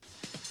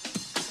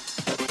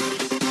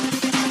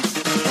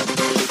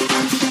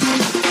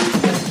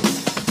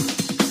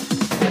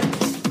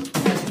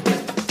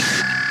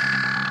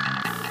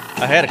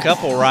had a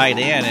couple write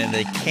in and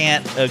they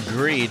can't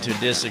agree to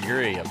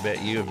disagree. I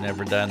bet you have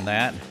never done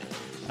that.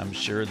 I'm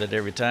sure that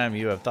every time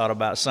you have thought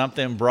about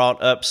something,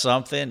 brought up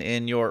something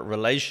in your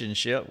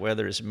relationship,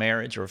 whether it's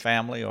marriage or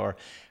family or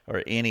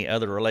any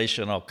other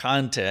relational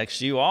context,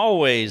 you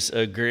always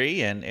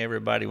agree and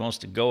everybody wants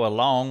to go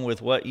along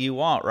with what you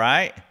want,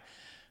 right?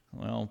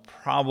 Well,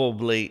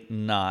 probably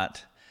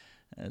not.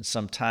 And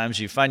sometimes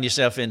you find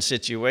yourself in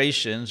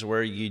situations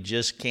where you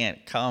just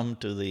can't come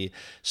to the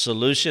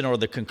solution or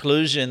the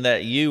conclusion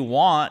that you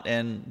want,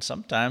 and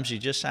sometimes you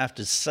just have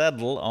to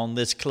settle on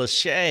this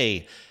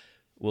cliche.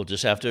 We'll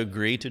just have to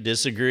agree to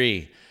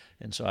disagree.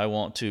 And so I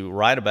want to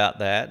write about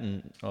that,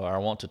 or I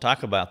want to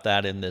talk about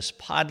that in this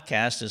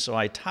podcast. And so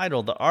I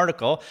titled the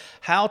article,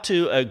 How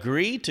to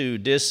Agree to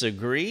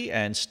Disagree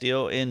and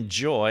Still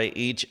Enjoy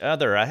Each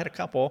Other. I had a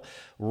couple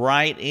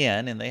write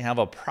in, and they have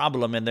a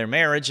problem in their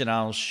marriage, and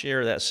I'll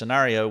share that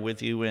scenario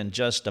with you in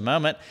just a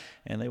moment.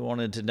 And they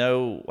wanted to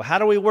know, how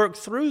do we work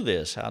through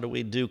this? How do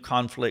we do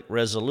conflict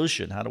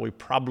resolution? How do we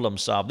problem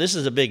solve? This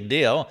is a big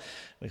deal,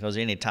 because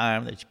any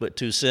time that you put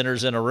two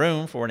sinners in a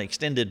room for an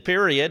extended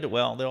period,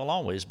 well, there'll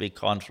always be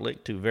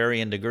conflict to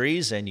varying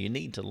degrees, and you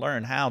need to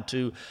learn how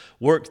to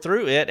work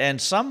through it. And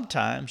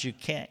sometimes you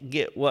can't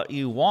get what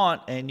you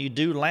want, and you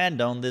do land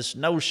on this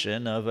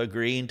notion of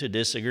agreeing to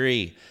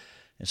disagree.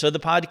 And so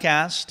the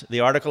podcast, the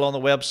article on the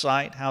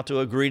website, How to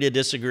Agree to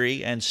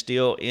Disagree and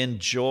Still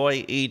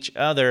Enjoy Each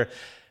Other.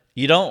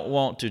 You don't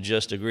want to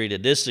just agree to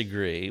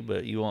disagree,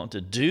 but you want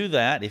to do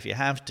that if you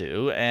have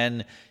to,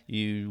 and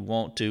you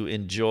want to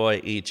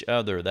enjoy each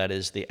other. That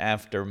is the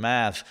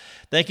aftermath.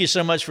 Thank you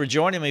so much for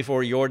joining me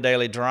for Your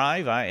Daily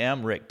Drive. I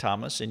am Rick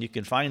Thomas, and you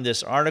can find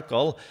this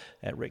article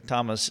at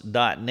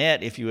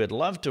rickthomas.net. If you would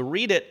love to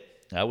read it,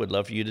 I would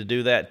love for you to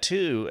do that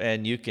too,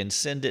 and you can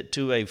send it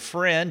to a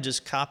friend.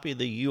 Just copy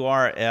the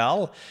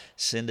URL,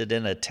 send it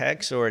in a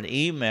text or an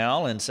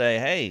email, and say,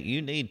 hey,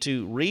 you need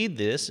to read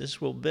this.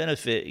 This will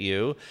benefit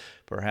you.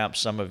 Perhaps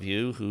some of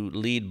you who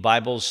lead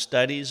Bible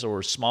studies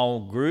or small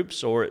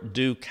groups or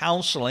do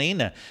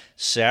counseling.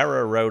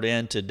 Sarah wrote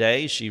in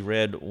today. She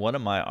read one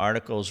of my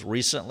articles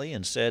recently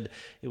and said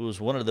it was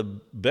one of the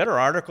better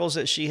articles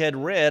that she had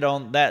read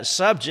on that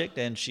subject,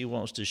 and she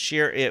wants to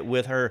share it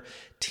with her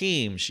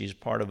team. She's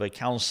part of a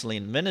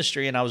counseling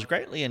ministry, and I was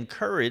greatly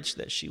encouraged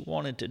that she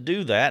wanted to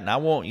do that, and I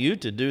want you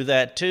to do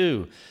that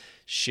too.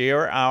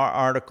 Share our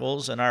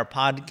articles and our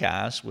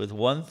podcasts with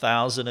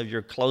 1,000 of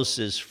your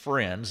closest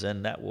friends,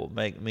 and that will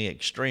make me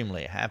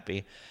extremely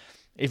happy.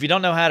 If you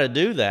don't know how to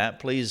do that,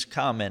 please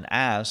come and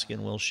ask,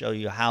 and we'll show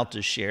you how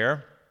to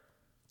share.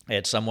 I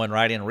had someone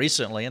write in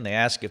recently, and they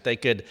asked if they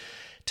could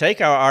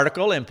take our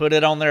article and put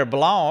it on their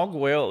blog.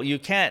 Well, you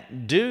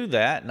can't do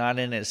that, not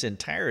in its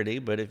entirety,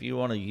 but if you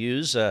want to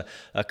use a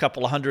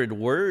couple of hundred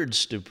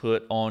words to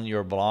put on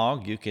your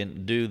blog, you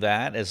can do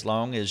that as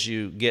long as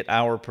you get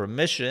our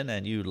permission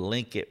and you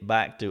link it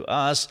back to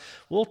us.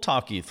 We'll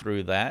talk you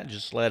through that.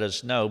 Just let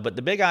us know. But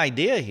the big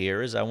idea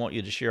here is I want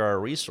you to share our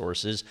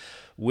resources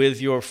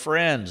with your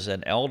friends.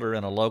 An elder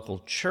in a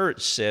local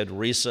church said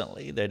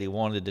recently that he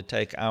wanted to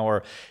take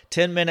our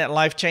 10-minute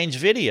life change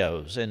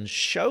videos and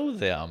show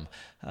them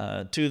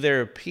to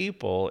their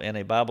people in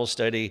a Bible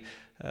study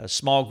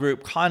small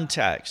group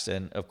context.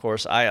 And of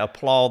course, I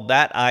applaud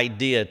that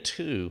idea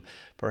too.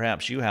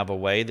 Perhaps you have a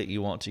way that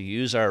you want to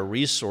use our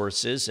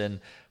resources, and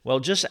well,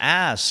 just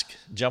ask,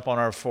 jump on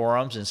our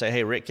forums and say,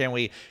 hey, Rick, can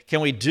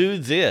we do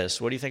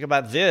this? What do you think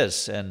about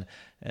this? And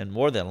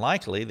more than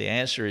likely, the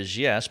answer is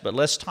yes, but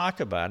let's talk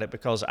about it,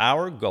 because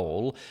our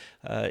goal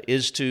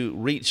is to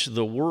reach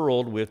the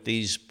world with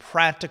these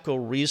practical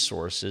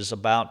resources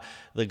about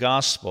the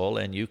gospel,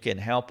 and you can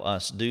help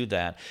us do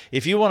that.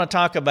 If you want to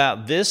talk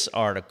about this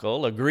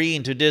article,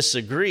 Agreeing to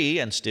Disagree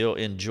and Still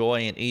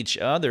Enjoying Each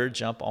Other,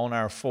 jump on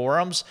our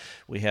forums.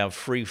 We have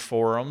free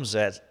forums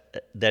that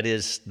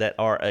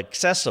are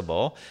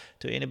accessible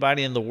to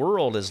anybody in the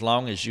world as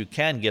long as you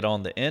can get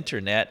on the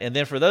internet. And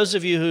then for those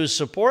of you who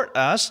support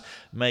us,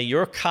 may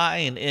your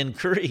kind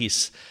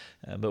increase.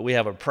 But we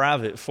have a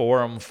private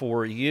forum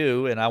for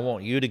you, and I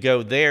want you to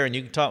go there, and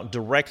you can talk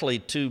directly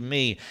to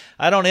me.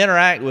 I don't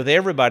interact with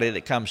everybody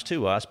that comes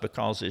to us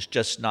because it's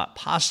just not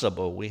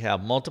possible. We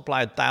have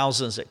multiplied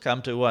thousands that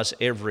come to us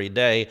every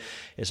day.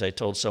 As I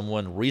told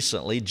someone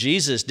recently,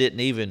 Jesus didn't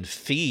even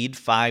feed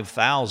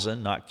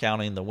 5,000, not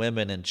counting the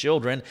women and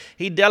children.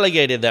 He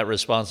delegated that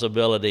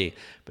responsibility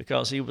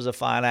because he was a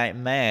finite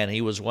man.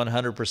 He was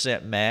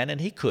 100% man,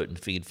 and he couldn't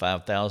feed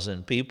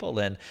 5,000 people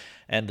and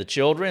the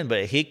children,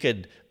 but he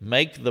could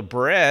make the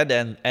bread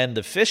and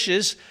the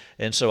fishes.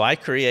 And so I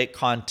create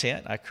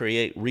content, I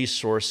create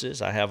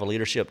resources. I have a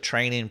leadership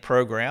training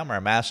program, our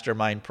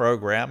mastermind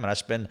program, and I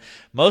spend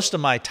most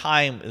of my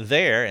time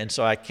there. And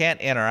so I can't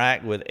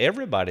interact with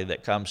everybody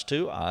that comes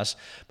to us,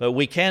 but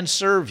we can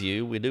serve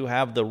you. We do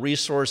have the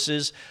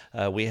resources.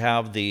 We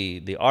have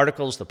the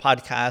articles, the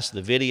podcasts,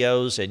 the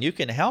videos, and you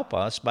can help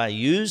us by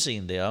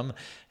using them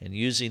and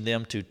using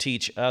them to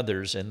teach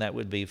others, and that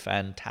would be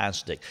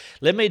fantastic.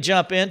 Let me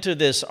jump into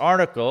this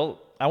article.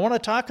 I want to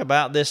talk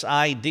about this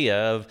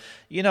idea of,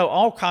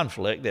 all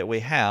conflict that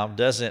we have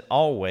doesn't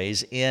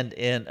always end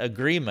in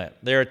agreement.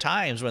 There are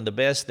times when the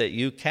best that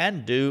you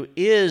can do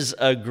is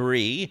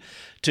agree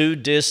to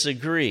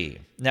disagree.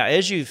 Now,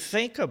 as you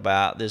think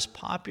about this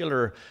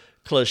popular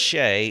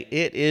cliche,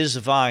 it is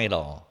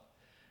vital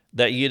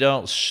that you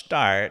don't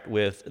start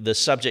with the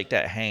subject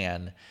at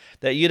hand,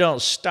 that you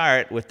don't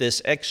start with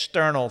this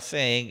external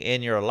thing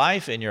in your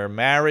life, in your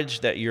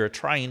marriage that you're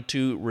trying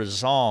to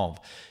resolve.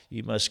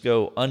 You must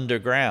go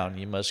underground.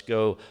 You must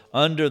go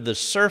under the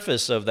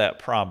surface of that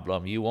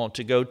problem. You want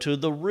to go to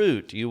the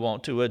root. You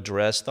want to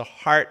address the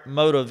heart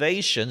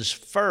motivations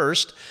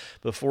first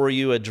before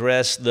you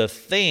address the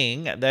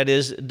thing that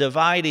is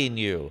dividing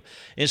you.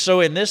 And so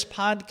in this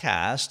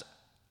podcast,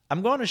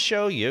 I'm going to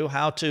show you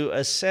how to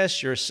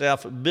assess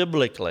yourself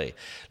biblically.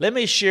 Let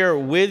me share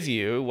with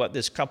you what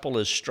this couple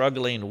is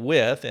struggling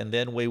with, and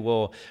then we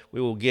will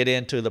get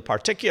into the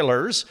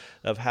particulars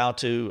of how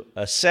to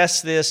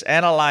assess this,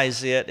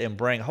 analyze it, and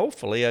bring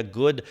hopefully a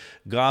good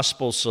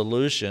gospel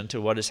solution to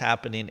what is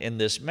happening in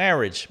this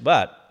marriage.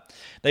 But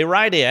they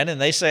write in and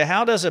they say,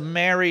 how does a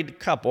married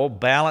couple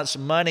balance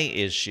money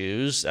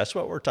issues? That's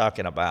what we're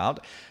talking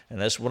about. And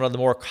that's one of the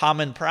more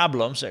common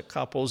problems that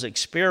couples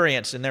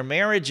experience in their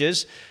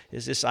marriages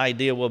is this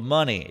idea with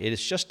money. It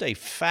is just a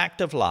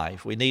fact of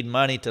life. We need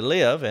money to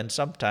live, and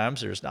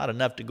sometimes there's not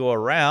enough to go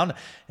around,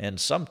 and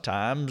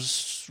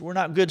sometimes we're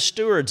not good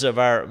stewards of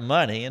our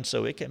money, and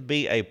so it can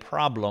be a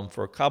problem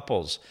for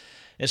couples.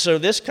 And so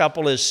this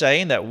couple is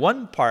saying that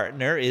one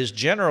partner is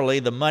generally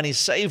the money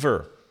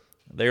saver.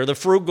 They're the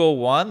frugal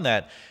one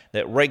that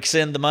rakes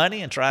in the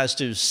money and tries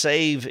to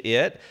save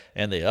it,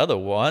 and the other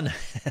one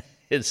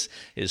is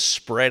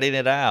spreading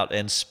it out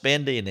and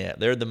spending it.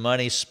 They're the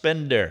money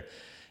spender.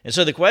 And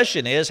so the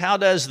question is, how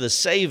does the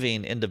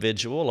saving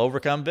individual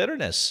overcome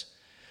bitterness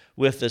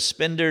with the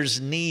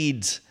spender's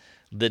needs,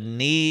 the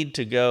need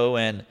to go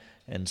and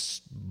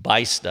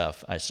buy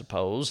stuff, I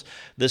suppose?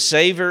 The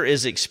saver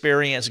is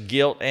experiencing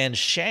guilt and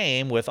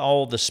shame with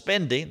all the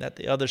spending that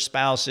the other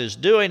spouse is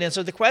doing. And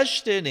so the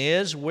question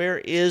is, where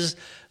is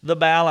the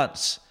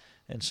balance?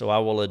 And so I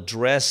will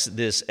address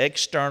this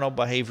external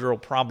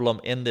behavioral problem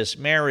in this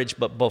marriage.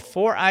 But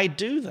before I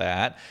do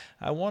that,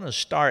 I want to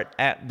start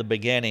at the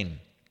beginning.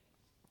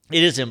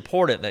 It is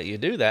important that you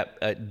do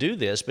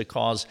this,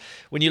 because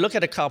when you look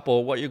at a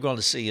couple, what you're going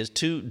to see is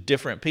two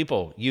different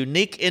people,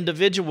 unique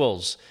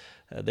individuals.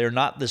 They're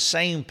not the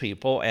same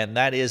people, and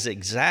that is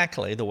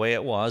exactly the way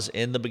it was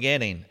in the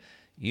beginning.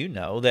 You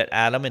know that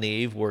Adam and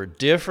Eve were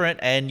different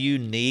and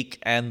unique,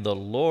 and the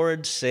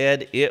Lord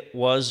said it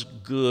was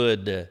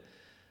good.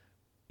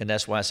 And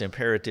that's why it's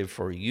imperative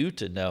for you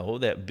to know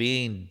that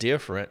being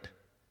different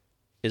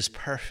is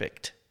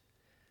perfect.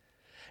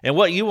 And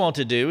what you want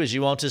to do is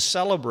you want to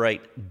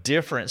celebrate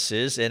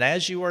differences, and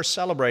as you are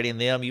celebrating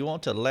them, you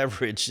want to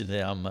leverage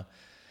them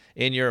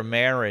in your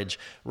marriage,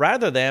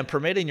 rather than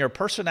permitting your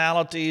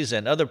personalities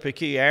and other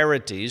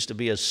peculiarities to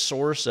be a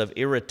source of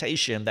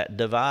irritation that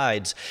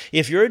divides.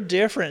 If your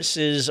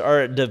differences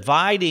are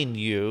dividing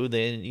you,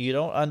 then you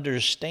don't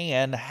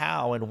understand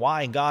how and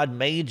why God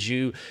made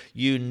you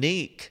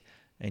unique.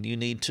 And you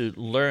need to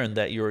learn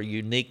that your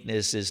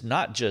uniqueness is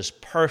not just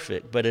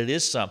perfect, but it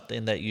is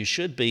something that you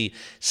should be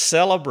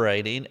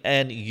celebrating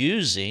and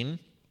using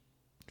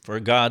for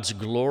God's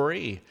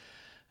glory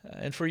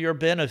and for your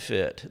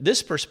benefit.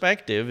 This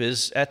perspective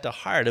is at the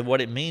heart of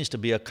what it means to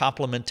be a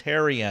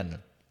complementarian.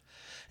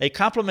 A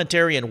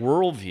complementarian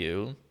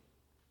worldview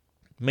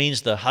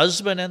means the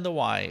husband and the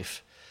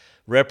wife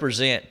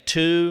represent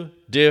two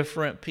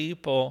different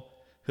people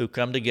who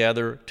come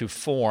together to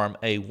form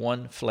a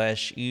one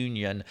flesh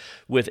union,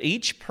 with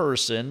each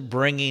person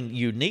bringing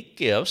unique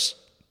gifts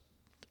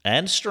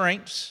and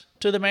strengths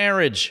to the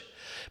marriage.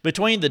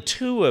 Between the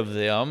two of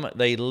them,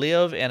 they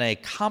live in a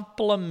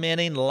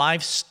complementing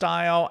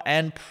lifestyle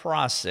and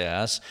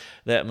process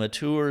that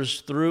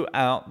matures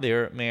throughout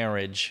their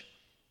marriage.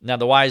 Now,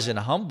 the wise and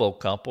humble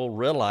couple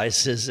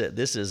realizes that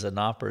this is an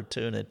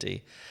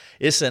opportunity.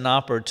 It's an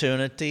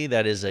opportunity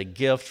that is a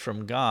gift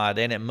from God,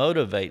 and it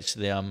motivates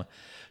them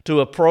to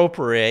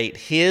appropriate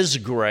His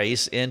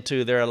grace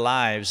into their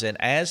lives. And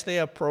as they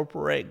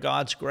appropriate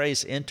God's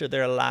grace into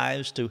their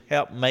lives to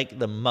help make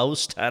the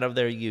most out of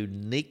their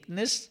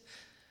uniqueness,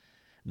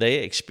 they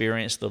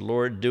experience the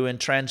Lord doing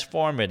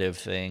transformative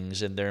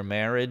things in their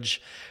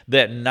marriage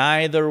that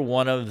neither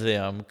one of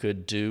them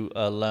could do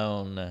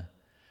alone.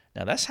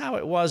 Now, that's how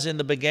it was in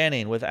the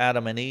beginning with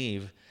Adam and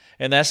Eve.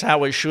 And that's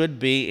how it should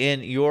be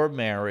in your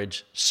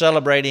marriage,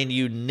 celebrating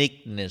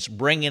uniqueness,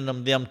 bringing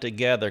them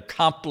together,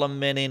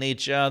 complementing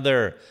each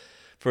other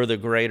for the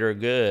greater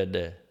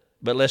good.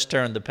 But let's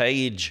turn the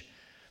page.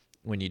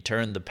 When you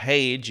turn the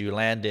page, you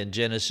land in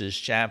Genesis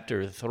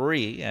chapter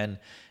 3, and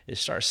it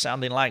starts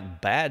sounding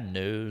like bad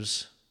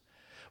news.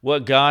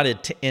 What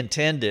God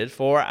intended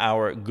for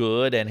our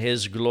good and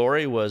His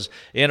glory was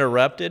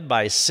interrupted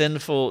by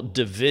sinful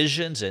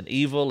divisions and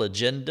evil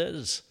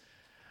agendas.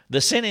 The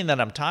sinning that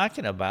I'm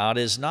talking about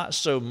is not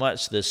so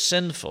much the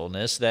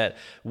sinfulness that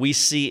we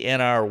see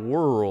in our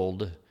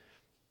world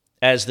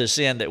as the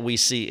sin that we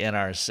see in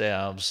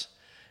ourselves.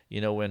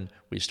 When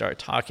we start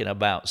talking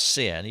about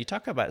sin, you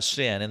talk about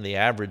sin in the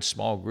average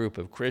small group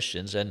of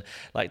Christians, and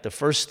like the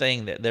first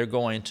thing that they're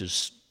going to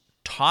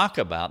talk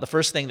about, the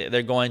first thing that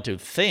they're going to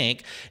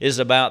think is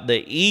about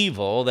the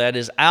evil that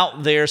is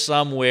out there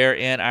somewhere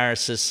in our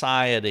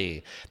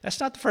society. That's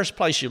not the first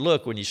place you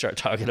look when you start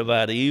talking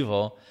about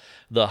evil.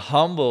 The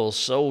humble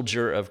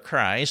soldier of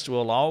Christ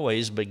will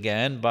always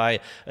begin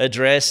by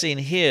addressing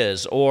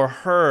his or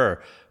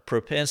her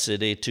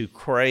propensity to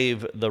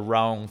crave the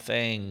wrong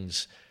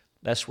things.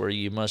 That's where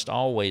you must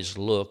always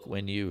look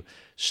when you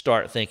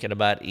start thinking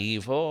about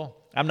evil.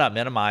 I'm not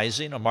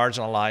minimizing or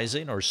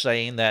marginalizing or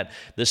saying that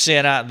the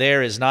sin out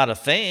there is not a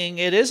thing.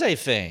 It is a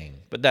thing,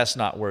 but that's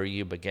not where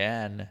you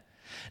began.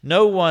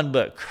 No one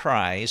but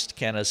Christ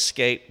can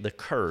escape the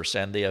curse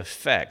and the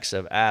effects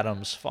of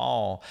Adam's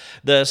fall.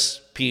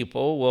 Thus,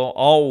 people will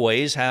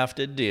always have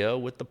to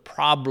deal with the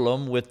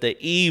problem, with the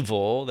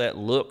evil that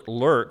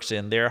lurks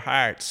in their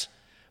hearts.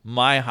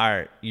 My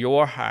heart,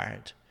 your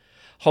heart,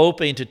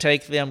 hoping to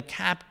take them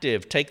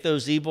captive, take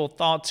those evil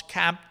thoughts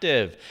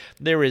captive.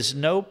 There is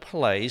no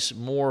place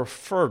more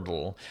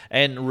fertile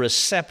and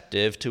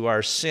receptive to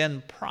our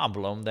sin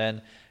problem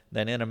than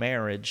in a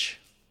marriage.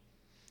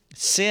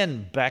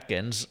 Sin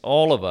beckons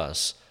all of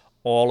us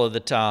all of the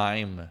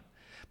time.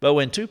 But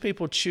when two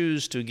people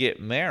choose to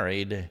get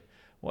married,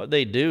 what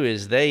they do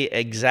is they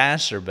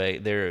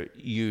exacerbate their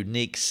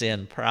unique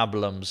sin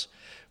problems.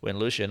 When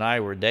Lucia and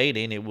I were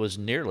dating, it was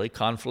nearly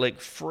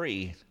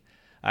conflict-free.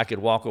 I could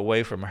walk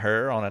away from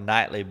her on a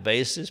nightly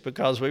basis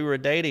because we were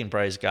dating,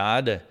 praise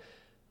God.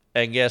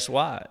 And guess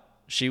what?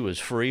 She was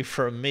free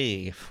from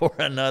me for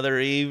another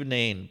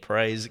evening,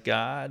 praise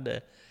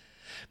God.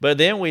 But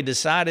then we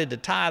decided to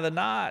tie the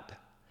knot.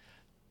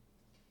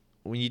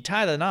 When you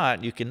tie the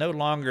knot, you can no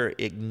longer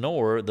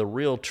ignore the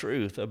real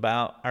truth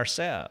about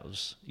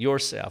ourselves,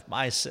 yourself,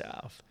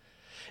 myself.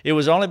 It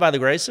was only by the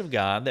grace of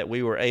God that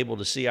we were able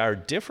to see our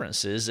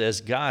differences as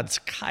God's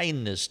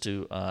kindness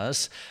to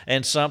us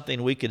and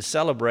something we could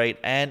celebrate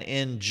and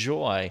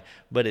enjoy.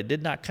 But it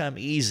did not come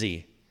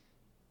easy,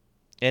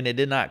 and it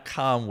did not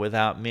come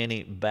without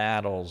many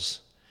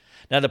battles.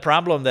 Now, the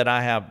problem that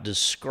I have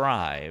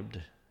described,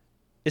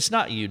 it's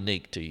not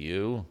unique to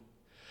you.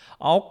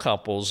 All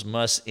couples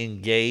must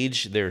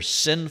engage their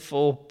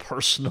sinful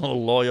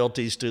personal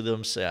loyalties to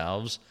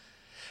themselves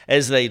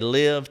as they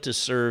live to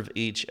serve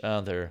each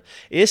other.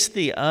 It's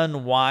the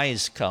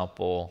unwise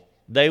couple.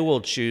 They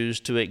will choose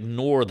to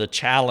ignore the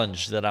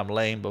challenge that I'm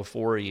laying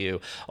before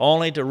you,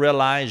 only to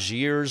realize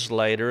years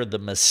later the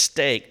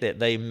mistake that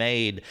they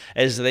made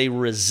as they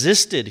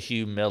resisted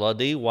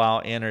humility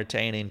while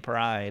entertaining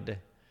pride.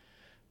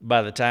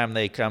 By the time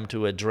they come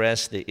to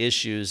address the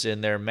issues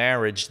in their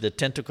marriage, the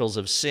tentacles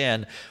of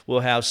sin will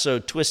have so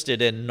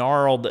twisted and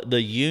gnarled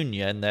the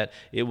union that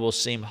it will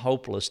seem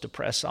hopeless to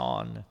press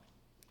on.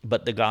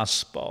 But the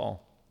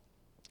gospel,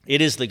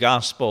 it is the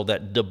gospel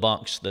that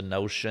debunks the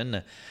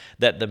notion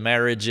that the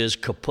marriage is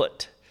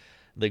kaput.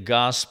 The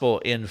gospel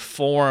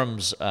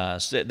informs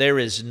us that there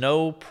is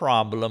no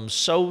problem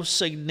so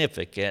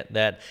significant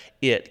that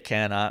it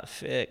cannot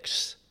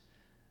fix.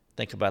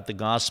 Think about the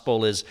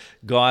gospel as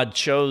God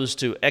chose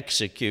to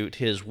execute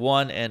his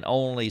one and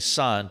only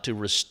Son to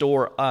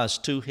restore us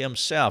to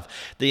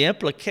himself. The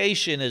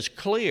implication is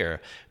clear.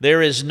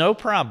 There is no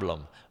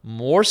problem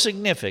more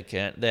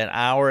significant than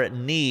our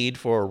need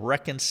for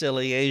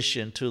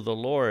reconciliation to the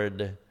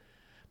Lord.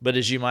 But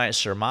as you might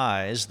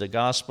surmise, the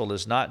gospel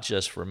is not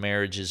just for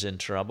marriages in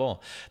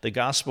trouble. The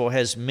gospel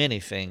has many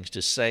things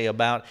to say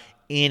about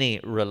any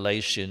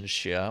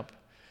relationship.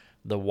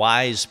 The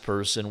wise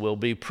person will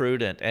be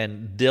prudent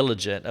and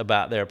diligent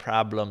about their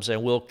problems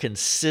and will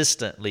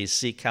consistently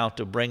seek how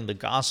to bring the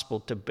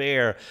gospel to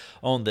bear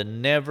on the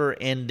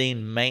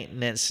never-ending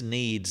maintenance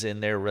needs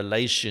in their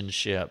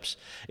relationships,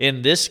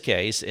 in this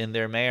case, in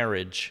their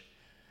marriage.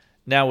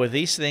 Now, with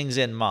these things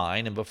in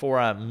mind, and before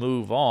I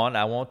move on,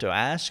 I want to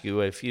ask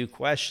you a few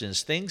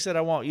questions, things that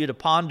I want you to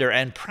ponder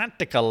and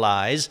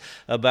practicalize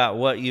about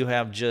what you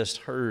have just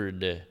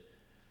heard.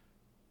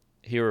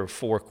 Here are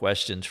 4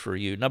 questions for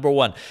you. Number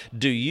 1,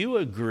 do you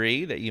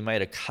agree that you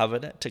made a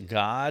covenant to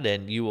God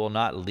and you will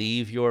not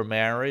leave your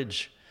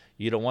marriage?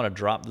 You don't want to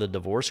drop the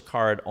divorce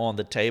card on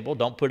the table.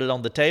 Don't put it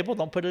on the table.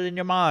 Don't put it in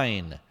your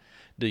mind.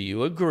 Do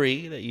you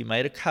agree that you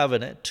made a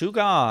covenant to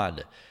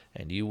God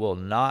and you will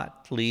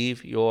not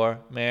leave your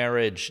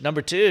marriage?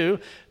 Number 2,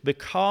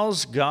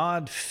 because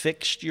God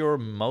fixed your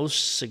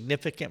most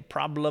significant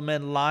problem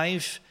in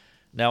life.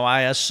 Now,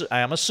 I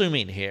am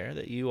assuming here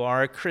that you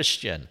are a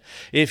Christian.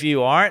 If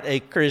you aren't a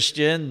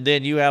Christian,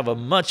 then you have a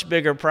much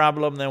bigger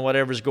problem than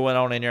whatever's going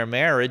on in your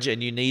marriage,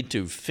 and you need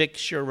to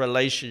fix your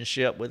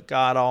relationship with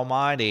God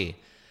Almighty.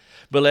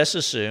 But let's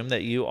assume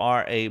that you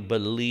are a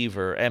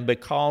believer, and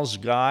because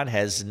God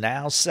has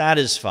now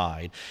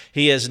satisfied,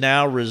 He has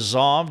now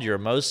resolved your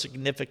most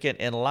significant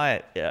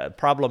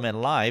problem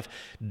in life,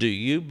 do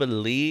you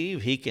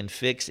believe He can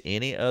fix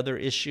any other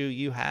issue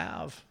you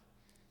have?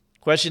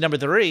 Question number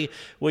 3,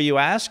 will you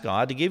ask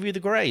God to give you the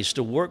grace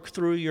to work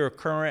through your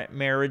current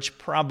marriage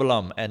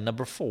problem? And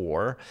number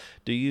 4,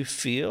 do you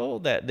feel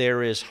that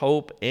there is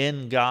hope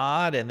in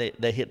God and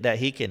that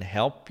He can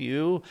help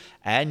you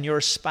and your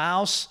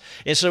spouse?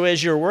 And so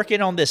as you're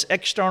working on this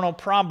external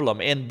problem,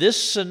 in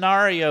this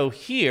scenario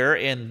here,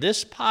 in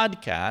this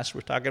podcast,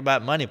 we're talking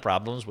about money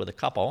problems with a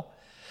couple.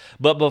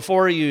 But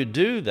before you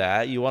do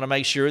that, you want to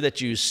make sure that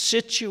you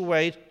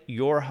situate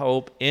your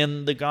hope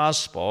in the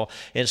gospel.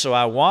 And so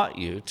I want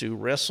you to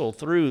wrestle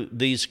through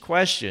these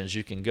questions.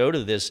 You can go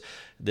to this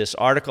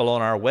article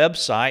on our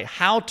website,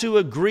 How to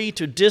Agree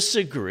to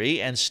Disagree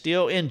and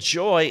Still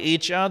Enjoy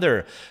Each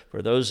Other.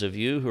 For those of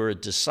you who are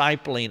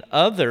discipling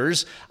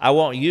others, I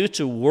want you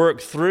to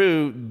work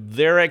through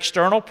their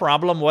external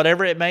problem,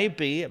 whatever it may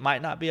be. It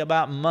might not be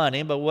about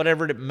money, but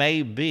whatever it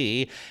may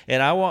be.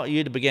 And I want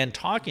you to begin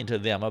talking to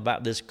them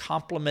about this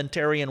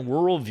complementarian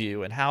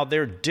worldview and how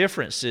their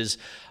differences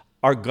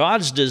are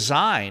God's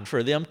design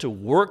for them to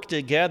work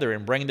together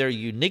and bring their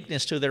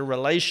uniqueness to their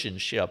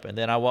relationship. And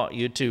then I want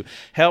you to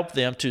help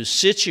them to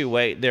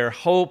situate their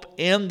hope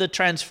in the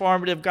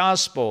transformative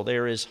gospel.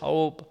 There is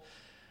hope.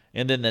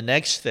 And then the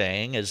next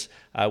thing is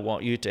I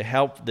want you to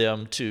help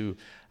them to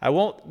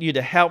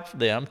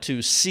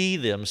see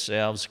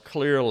themselves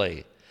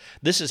clearly.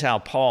 This is how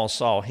Paul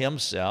saw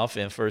himself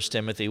in 1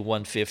 Timothy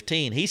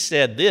 1:15. He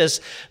said this,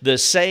 the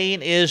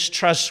saying is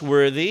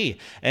trustworthy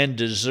and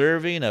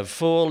deserving of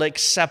full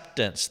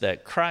acceptance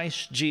that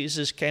Christ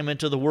Jesus came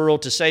into the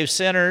world to save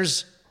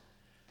sinners,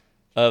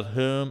 of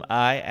whom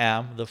I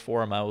am the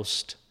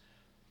foremost.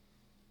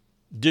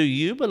 Do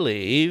you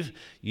believe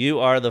you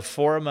are the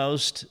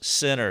foremost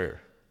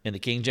sinner? In the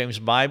King James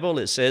Bible,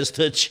 it says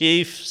the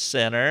chief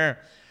sinner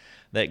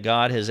that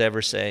God has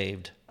ever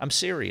saved. I'm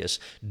serious.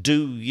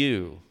 Do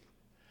you?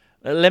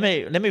 Let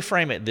me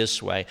frame it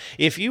this way.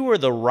 If you were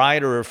the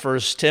writer of 1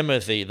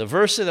 Timothy, the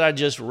verse that I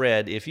just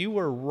read, if you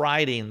were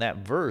writing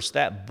that verse,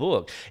 that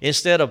book,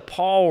 instead of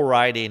Paul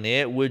writing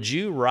it, would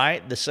you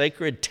write the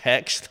sacred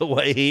text the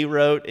way he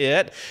wrote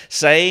it,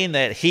 saying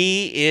that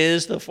he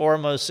is the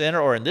foremost sinner?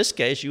 Or in this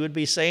case, you would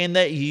be saying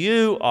that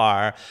you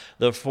are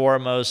the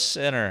foremost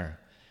sinner.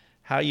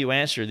 How you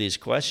answer these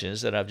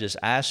questions that I've just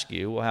asked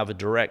you will have a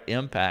direct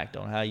impact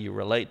on how you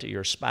relate to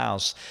your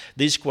spouse.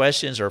 These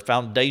questions are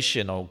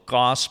foundational,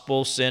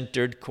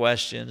 gospel-centered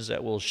questions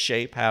that will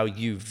shape how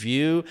you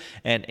view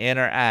and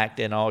interact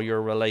in all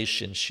your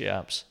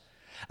relationships.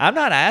 I'm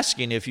not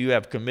asking if you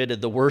have committed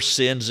the worst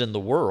sins in the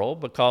world,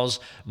 because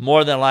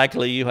more than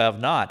likely you have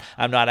not.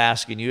 I'm not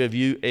asking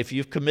you if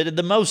you've committed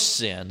the most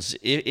sins,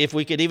 if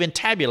we could even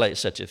tabulate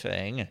such a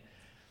thing.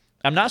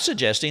 I'm not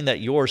suggesting that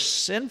your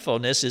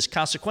sinfulness is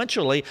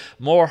consequentially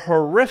more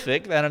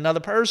horrific than another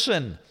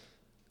person.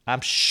 I'm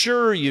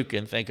sure you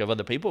can think of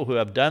other people who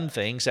have done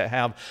things that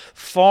have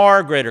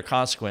far greater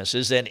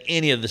consequences than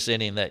any of the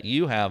sinning that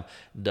you have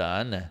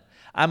done.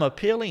 I'm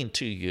appealing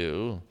to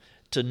you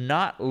to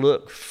not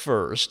look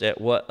first at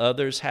what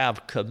others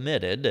have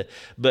committed,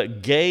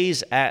 but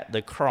gaze at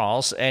the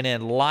cross, and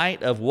in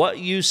light of what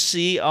you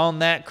see on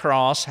that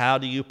cross, how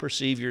do you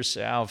perceive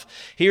yourself?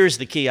 Here's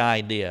the key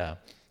idea.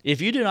 If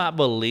you do not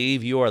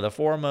believe you are the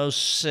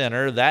foremost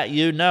sinner that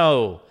you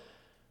know,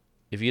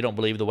 if you don't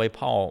believe the way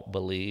Paul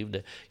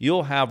believed,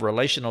 you'll have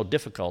relational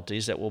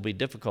difficulties that will be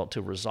difficult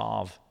to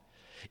resolve.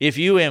 If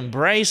you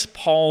embrace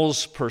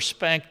Paul's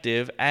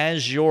perspective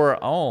as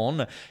your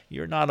own,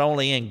 you're not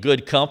only in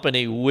good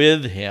company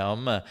with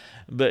him,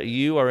 but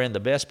you are in the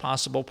best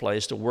possible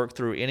place to work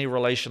through any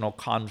relational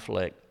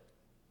conflict.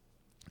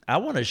 I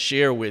want to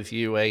share with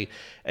you a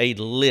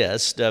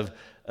list of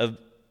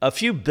a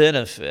few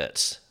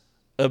benefits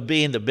of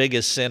being the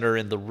biggest sinner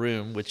in the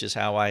room, which is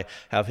how I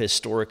have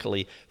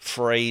historically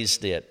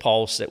phrased it.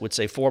 Paul would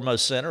say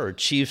foremost sinner or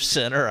chief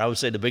sinner. I would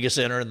say the biggest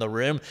sinner in the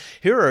room.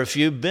 Here are a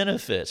few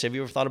benefits. Have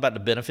you ever thought about the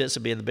benefits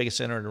of being the biggest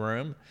sinner in the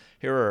room?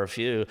 Here are a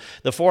few.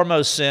 The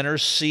foremost sinner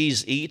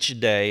sees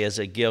each day as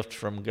a gift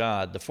from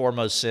God. The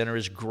foremost sinner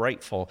is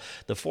grateful.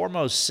 The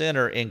foremost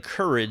sinner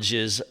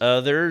encourages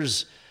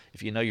others.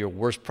 If you know your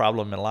worst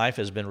problem in life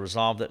has been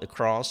resolved at the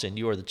cross and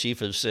you are the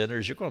chief of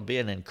sinners, you're going to be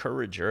an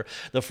encourager.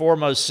 The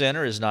foremost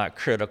sinner is not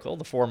critical.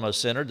 The foremost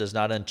sinner does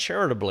not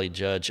uncharitably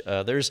judge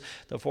others.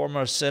 The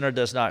foremost sinner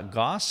does not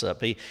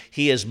gossip.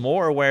 He is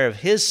more aware of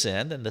his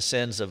sin than the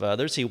sins of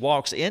others. He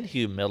walks in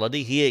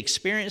humility. He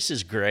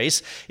experiences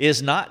grace,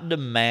 is not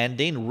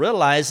demanding,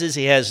 realizes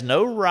he has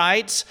no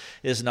rights,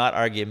 is not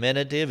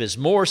argumentative, is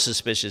more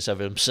suspicious of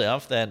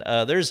himself than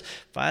others,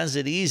 finds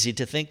it easy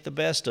to think the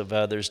best of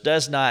others,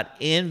 does not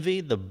envy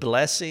the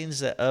blessings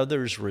that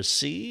others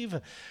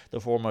receive.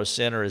 The foremost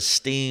sinner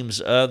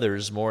esteems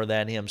others more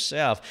than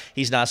himself.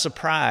 He's not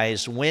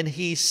surprised when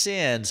he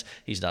sins.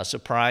 He's not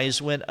surprised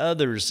when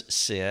others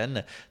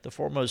sin. The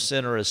foremost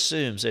sinner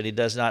assumes that he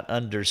does not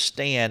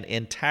understand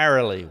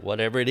entirely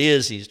whatever it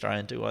is he's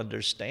trying to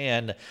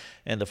understand.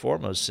 And the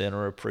foremost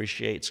sinner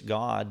appreciates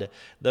God.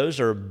 Those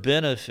are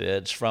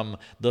benefits from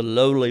the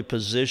lowly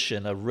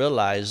position of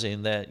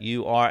realizing that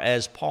you are,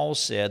 as Paul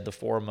said, the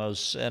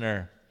foremost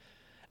sinner.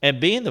 And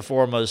being the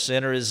foremost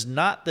sinner is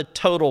not the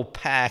total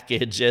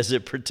package as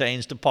it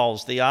pertains to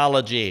Paul's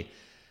theology.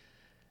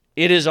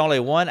 It is only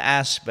one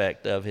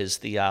aspect of his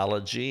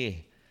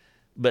theology,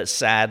 but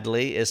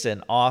sadly, it's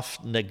an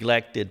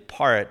oft-neglected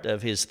part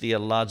of his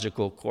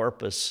theological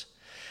corpus.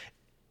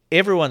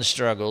 Everyone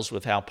struggles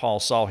with how Paul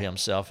saw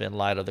himself in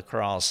light of the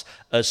cross,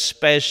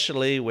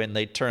 especially when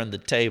they turn the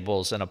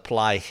tables and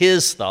apply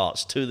his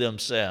thoughts to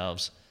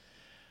themselves.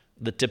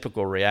 The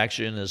typical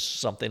reaction is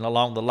something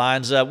along the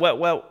lines of,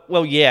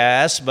 well,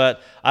 yes,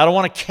 but I don't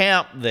want to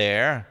camp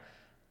there,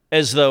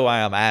 as though I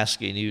am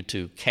asking you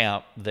to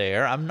camp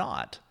there. I'm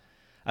not.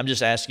 I'm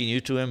just asking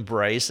you to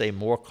embrace a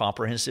more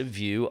comprehensive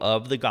view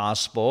of the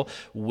gospel,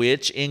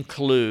 which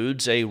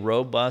includes a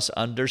robust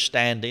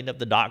understanding of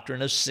the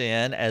doctrine of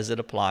sin as it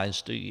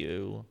applies to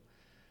you.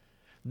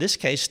 This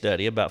case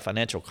study about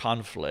financial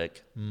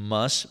conflict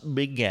must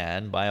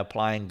begin by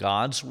applying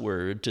God's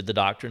word to the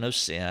doctrine of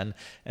sin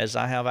as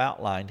I have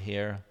outlined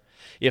here.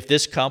 If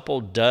this couple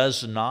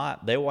does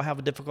not, they will have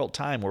a difficult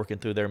time working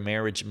through their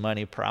marriage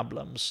money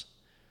problems.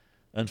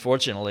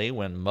 Unfortunately,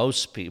 when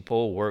most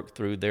people work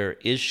through their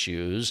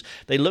issues,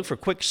 they look for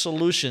quick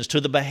solutions to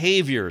the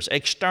behaviors,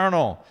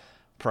 external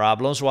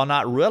problems, while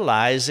not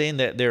realizing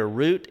that their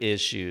root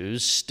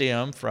issues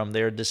stem from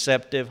their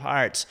deceptive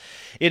hearts.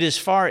 It is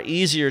far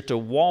easier to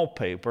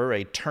wallpaper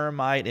a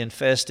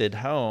termite-infested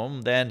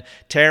home than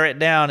tear it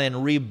down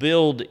and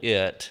rebuild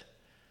it.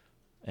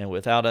 And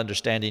without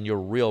understanding your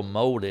real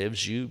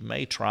motives, you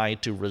may try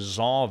to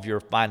resolve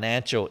your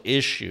financial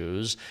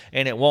issues,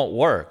 and it won't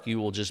work. You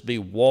will just be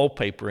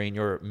wallpapering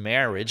your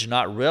marriage,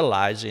 not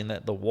realizing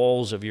that the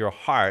walls of your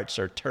hearts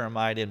are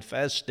termite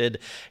infested.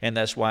 And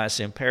that's why it's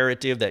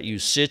imperative that you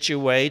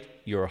situate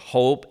your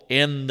hope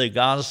in the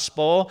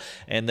gospel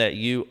and that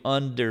you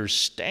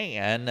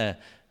understand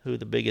who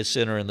the biggest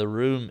sinner in the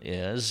room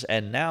is.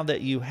 And now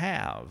that you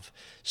have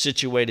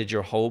situated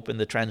your hope in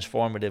the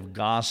transformative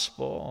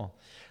gospel,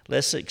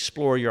 let's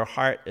explore your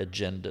heart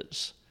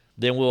agendas.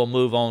 Then we'll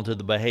move on to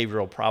the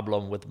behavioral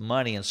problem with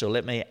money. And so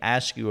let me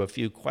ask you a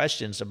few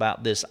questions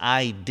about this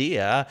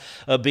idea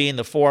of being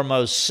the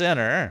foremost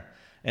sinner.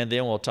 And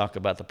then we'll talk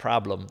about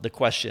the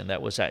question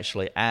that was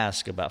actually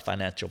asked about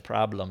financial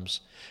problems.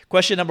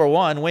 Question number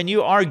one, when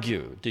you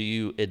argue, do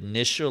you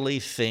initially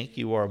think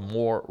you are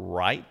more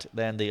right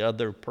than the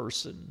other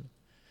person?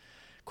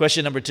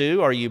 Question number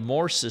two, are you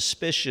more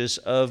suspicious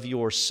of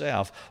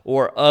yourself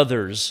or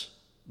others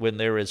when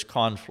there is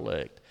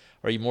conflict?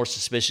 Are you more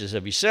suspicious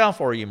of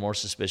yourself or are you more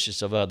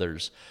suspicious of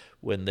others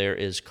when there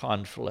is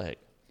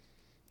conflict?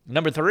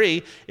 Number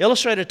three,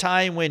 illustrate a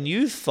time when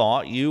you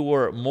thought you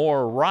were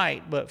more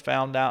right but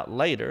found out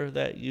later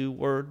that you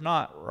were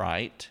not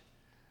right.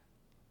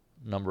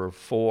 Number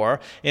four,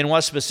 in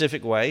what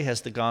specific way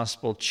has the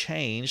gospel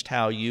changed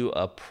how you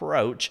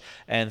approach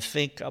and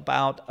think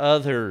about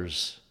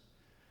others?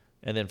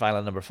 And then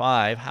finally, number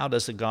five, how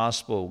does the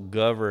gospel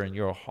govern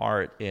your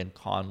heart in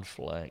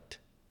conflict?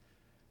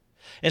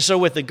 And so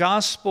with the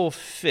gospel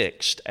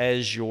fixed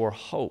as your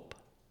hope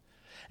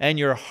and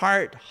your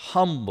heart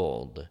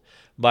humbled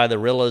by the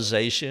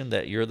realization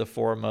that you're the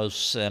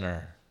foremost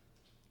sinner,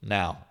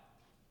 now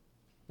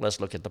let's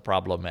look at the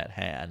problem at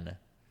hand.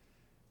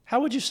 How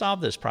would you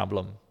solve this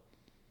problem?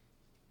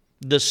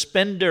 The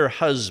spender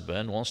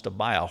husband wants to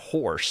buy a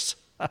horse.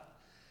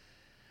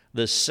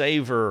 The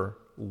saver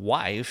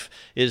wife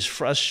is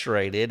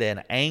frustrated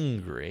and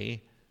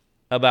angry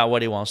about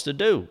what he wants to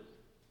do.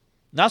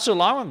 Not so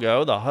long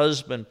ago, the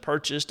husband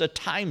purchased a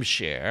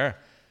timeshare,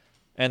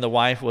 and the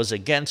wife was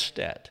against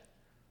it.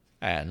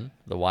 And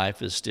the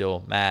wife is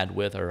still mad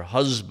with her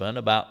husband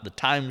about the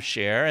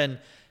timeshare, and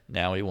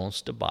now he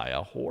wants to buy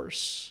a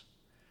horse.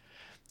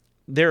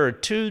 There are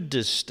two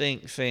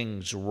distinct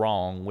things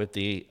wrong with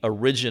the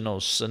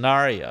original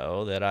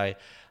scenario that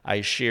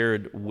I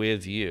shared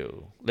with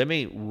you. Let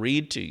me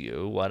read to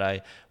you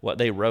what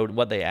they wrote,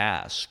 what they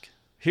asked.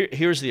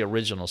 Here's the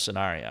original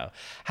scenario.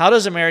 How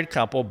does a married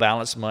couple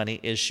balance money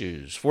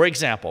issues? For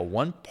example,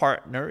 one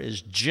partner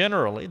is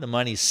generally the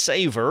money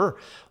saver,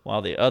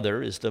 while the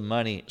other is the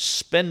money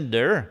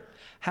spender.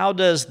 How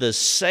does the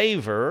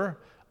saver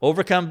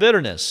overcome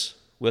bitterness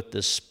with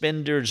the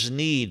spender's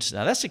needs?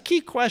 Now, that's a key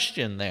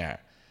question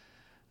there.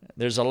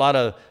 There's a lot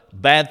of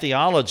bad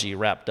theology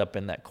wrapped up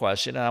in that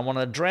question, and I want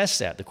to address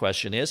that. The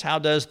question is, how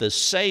does the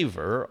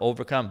saver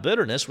overcome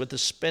bitterness with the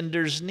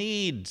spender's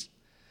needs?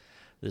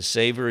 The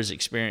saver is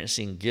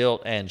experiencing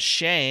guilt and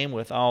shame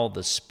with all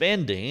the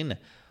spending.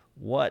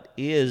 What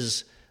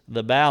is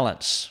the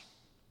balance?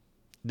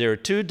 There are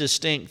two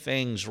distinct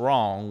things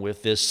wrong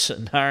with this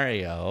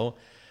scenario.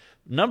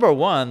 Number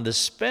one, the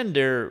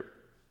spender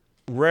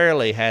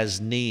rarely has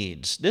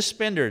needs. This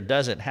spender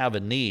doesn't have a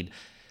need.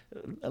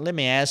 Let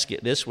me ask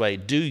it this way.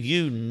 Do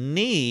you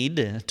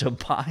need to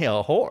buy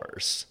a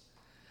horse?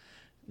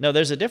 No,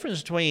 there's a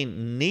difference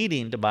between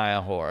needing to buy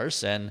a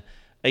horse and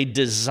a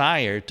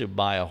desire to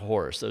buy a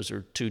horse. Those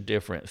are two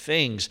different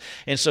things.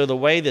 And so the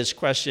way this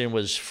question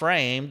was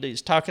framed,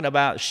 she's talking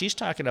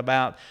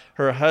about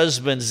her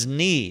husband's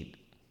need.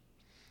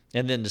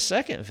 And then the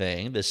second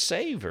thing, the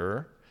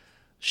saver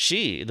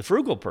She, the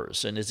frugal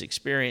person, is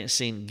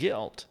experiencing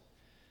guilt.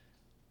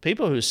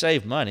 People who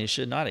save money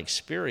should not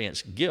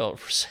experience guilt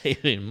for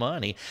saving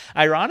money.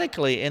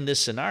 Ironically, in this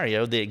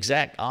scenario, the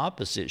exact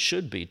opposite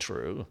should be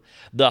true.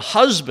 The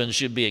husband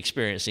should be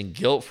experiencing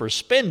guilt for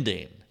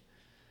spending.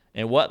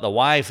 And what the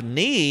wife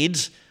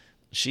needs,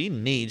 she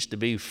needs to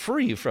be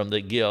free from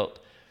the guilt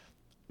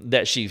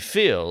that she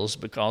feels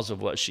because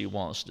of what she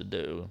wants to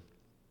do.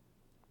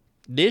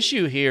 The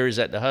issue here is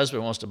that the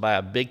husband wants to buy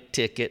a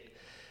big-ticket,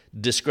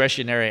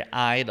 discretionary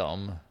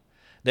item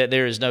that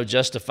there is no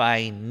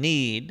justifying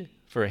need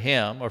for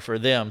him or for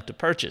them to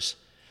purchase.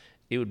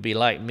 It would be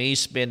like me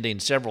spending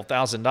several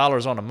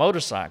 $1,000s on a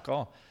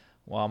motorcycle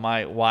while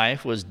my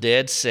wife was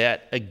dead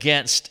set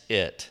against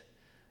it.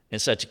 In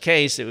such a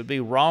case, it would be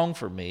wrong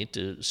for me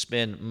to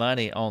spend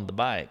money on the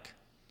bike.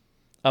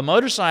 A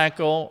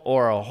motorcycle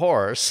or a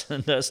horse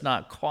does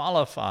not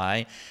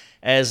qualify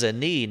as a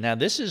need. Now,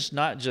 this is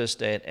not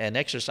just an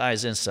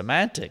exercise in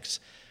semantics.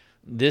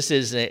 This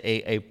is an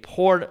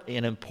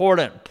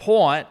important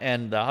point,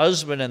 and the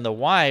husband and the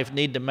wife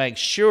need to make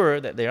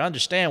sure that they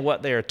understand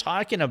what they are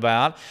talking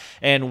about,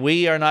 and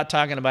we are not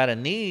talking about a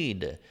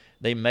need.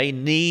 They may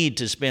need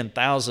to spend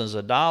thousands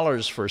of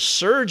dollars for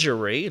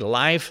surgery,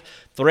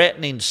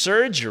 life-threatening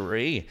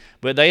surgery,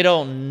 but they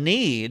don't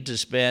need to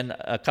spend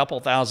a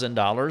couple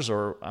 $1,000s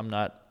or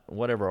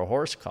whatever a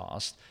horse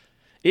costs.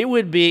 It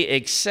would be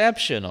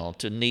exceptional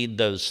to need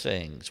those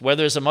things,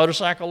 whether it's a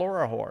motorcycle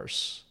or a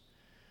horse.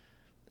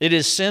 It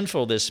is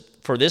sinful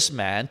for this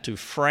man to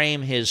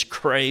frame his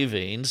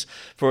cravings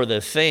for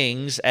the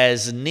things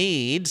as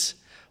needs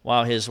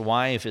while his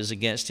wife is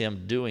against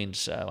him doing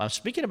so. I'm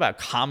speaking about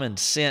common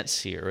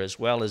sense here as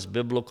well as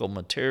biblical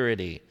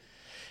maturity.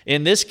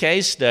 In this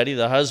case study,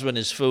 the husband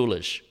is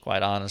foolish,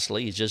 quite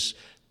honestly.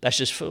 That's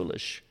just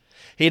foolish.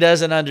 He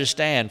doesn't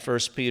understand 1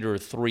 Peter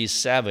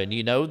 3:7.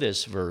 You know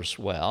this verse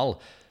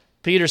well.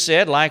 Peter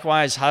said,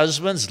 likewise,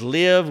 husbands,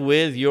 live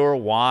with your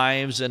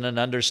wives in an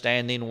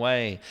understanding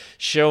way,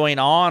 showing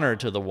honor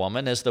to the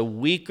woman as the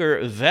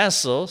weaker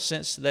vessel,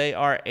 since they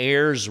are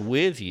heirs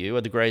with you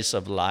of the grace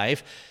of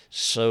life,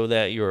 so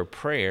that your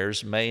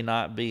prayers may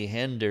not be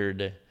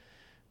hindered.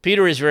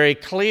 Peter is very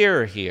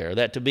clear here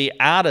that to be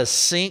out of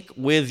sync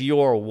with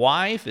your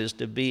wife is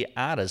to be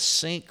out of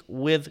sync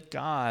with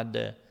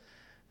God.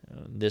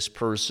 This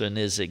person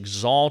is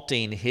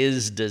exalting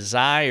his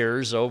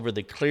desires over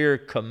the clear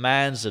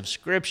commands of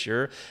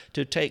Scripture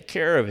to take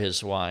care of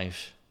his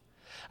wife.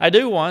 I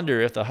do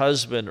wonder if the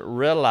husband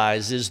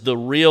realizes the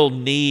real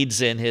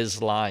needs in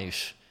his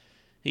life.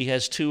 He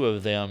has two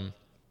of them.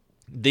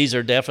 These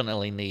are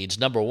definitely needs.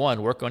 Number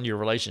one, work on your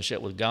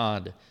relationship with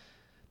God.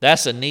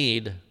 That's a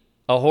need.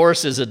 A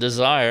horse is a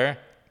desire.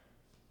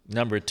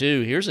 Number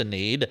two, here's a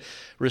need.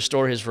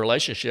 Restore his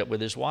relationship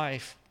with his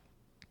wife.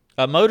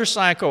 A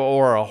motorcycle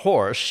or a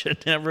horse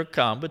should never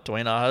come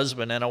between a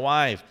husband and a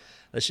wife.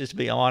 Let's just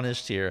be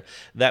honest here.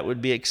 That would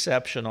be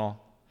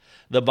exceptional.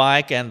 The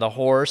bike and the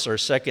horse are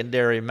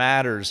secondary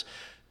matters.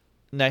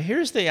 Now,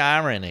 here's the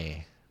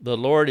irony. The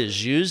Lord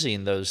is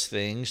using those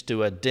things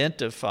to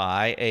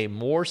identify a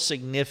more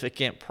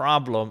significant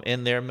problem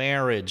in their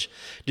marriage.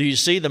 Do you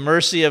see the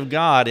mercy of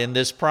God in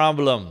this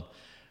problem?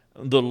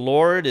 The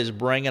Lord is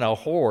bringing a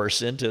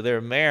horse into their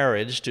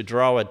marriage to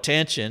draw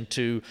attention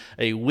to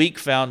a weak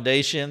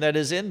foundation that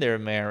is in their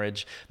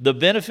marriage. The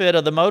benefit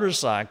of the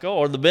motorcycle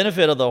or the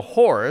benefit of the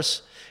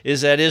horse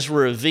is that it's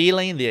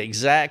revealing the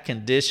exact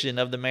condition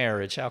of the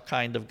marriage. How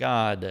kind of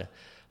God.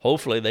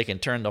 Hopefully they can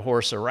turn the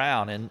horse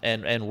around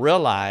and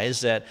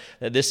realize that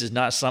this is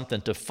not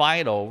something to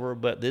fight over,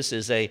 but this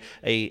is a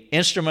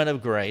instrument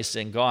of grace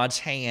in God's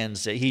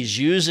hands, that He's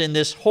using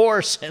this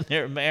horse in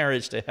their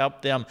marriage to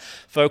help them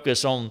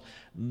focus on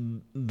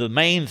the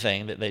main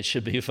thing that they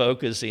should be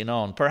focusing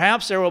on.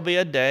 Perhaps there will be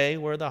a day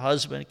where the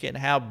husband can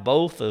have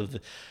both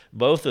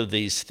of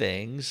these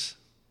things,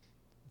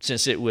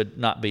 since it would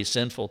not be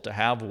sinful to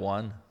have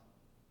one,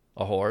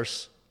 a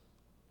horse,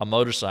 a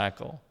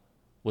motorcycle,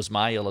 was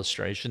my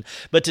illustration.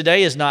 But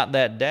today is not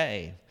that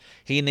day.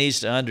 He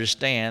needs to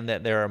understand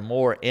that there are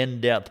more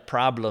in-depth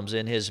problems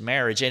in his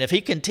marriage. And if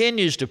he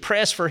continues to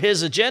press for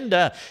his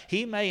agenda,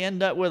 he may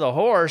end up with a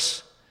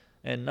horse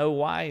and no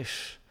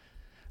wife.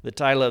 The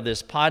title of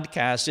this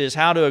podcast is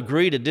How to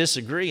Agree to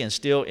Disagree and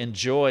Still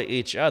Enjoy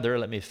Each Other.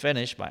 Let me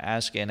finish by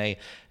asking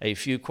a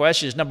few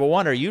questions. Number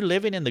one, are you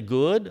living in the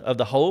good of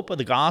the hope of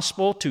the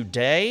gospel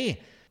today?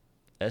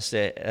 That's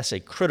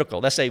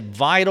a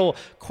vital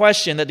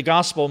question that the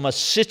gospel must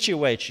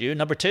situate you.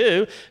 Number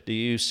two, do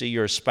you see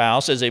your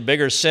spouse as a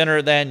bigger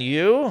sinner than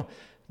you?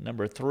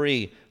 Number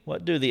three,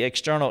 what do the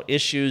external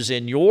issues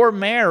in your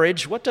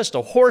marriage, what does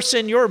the horse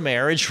in your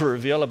marriage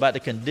reveal about the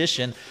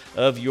condition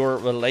of your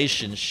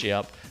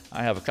relationship?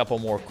 I have a couple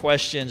more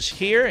questions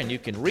here, and you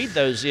can read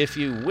those if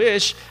you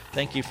wish.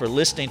 Thank you for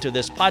listening to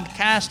this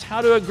podcast,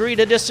 How to Agree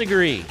to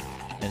Disagree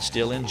and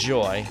Still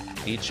Enjoy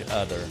Each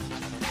Other.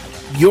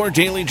 Your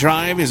Daily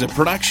Drive is a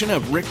production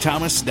of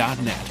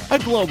rickthomas.net, a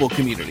global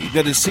community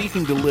that is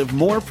seeking to live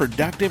more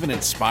productive and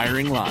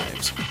inspiring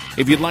lives.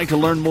 If you'd like to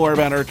learn more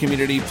about our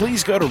community,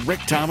 please go to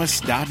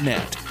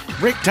rickthomas.net.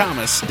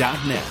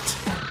 rickthomas.net.